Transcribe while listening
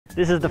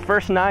This is the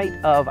first night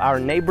of our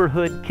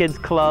Neighborhood Kids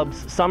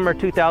Club's Summer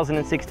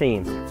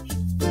 2016.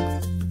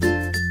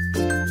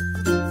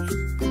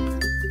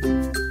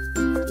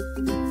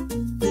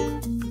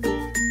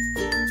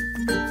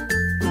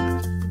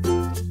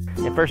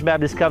 And First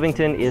Baptist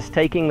Covington is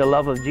taking the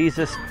love of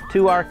Jesus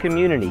to our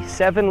community.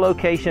 7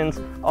 locations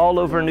all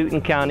over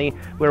Newton County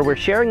where we're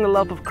sharing the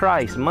love of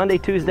Christ Monday,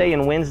 Tuesday,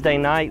 and Wednesday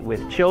night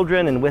with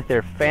children and with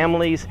their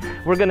families.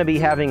 We're going to be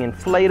having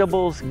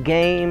inflatables,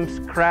 games,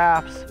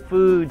 crafts,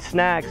 food,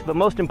 snacks, but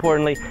most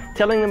importantly,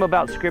 telling them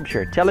about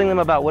Scripture, telling them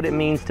about what it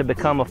means to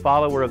become a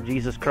follower of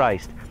Jesus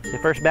Christ.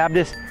 At First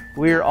Baptist,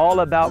 we're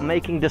all about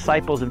making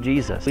disciples of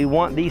Jesus. We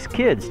want these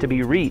kids to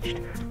be reached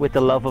with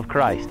the love of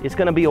Christ. It's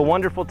going to be a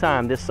wonderful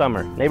time this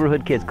summer.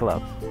 Neighborhood Kids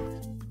Club.